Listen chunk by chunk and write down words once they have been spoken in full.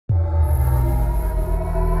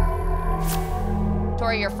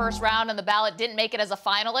story. Your first round on the ballot didn't make it as a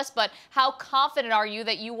finalist, but how confident are you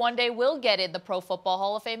that you one day will get in the Pro Football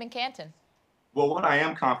Hall of Fame in Canton? Well, what I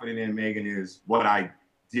am confident in, Megan, is what I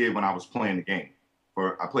did when I was playing the game.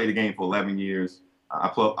 I played the game for 11 years. I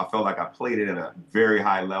felt like I played it at a very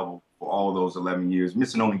high level for all those 11 years,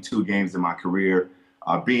 missing only 2 games in my career,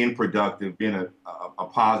 being productive, being a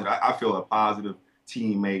positive. I feel a positive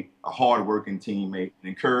teammate, a hardworking teammate, an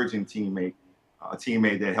encouraging teammate, a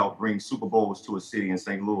teammate that helped bring Super Bowls to a city in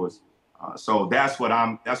St. Louis. So that's what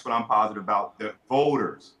I'm positive about. The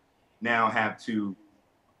voters now have to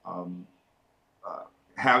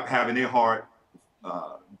have in their heart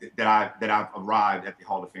that I've arrived at the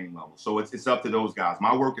Hall of Fame level. So it's up to those guys.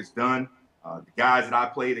 My work is done. The guys that I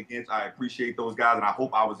played against, I appreciate those guys, and I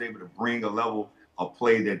hope I was able to bring a level of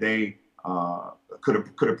play that they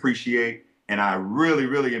could appreciate. And I really,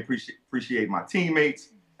 really appreciate my teammates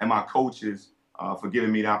and my coaches for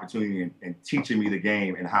giving me the opportunity and teaching me the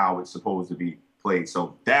game and how it's supposed to be played.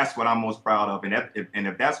 So that's what I'm most proud of. And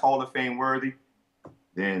if that's Hall of Fame worthy,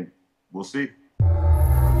 then we'll see.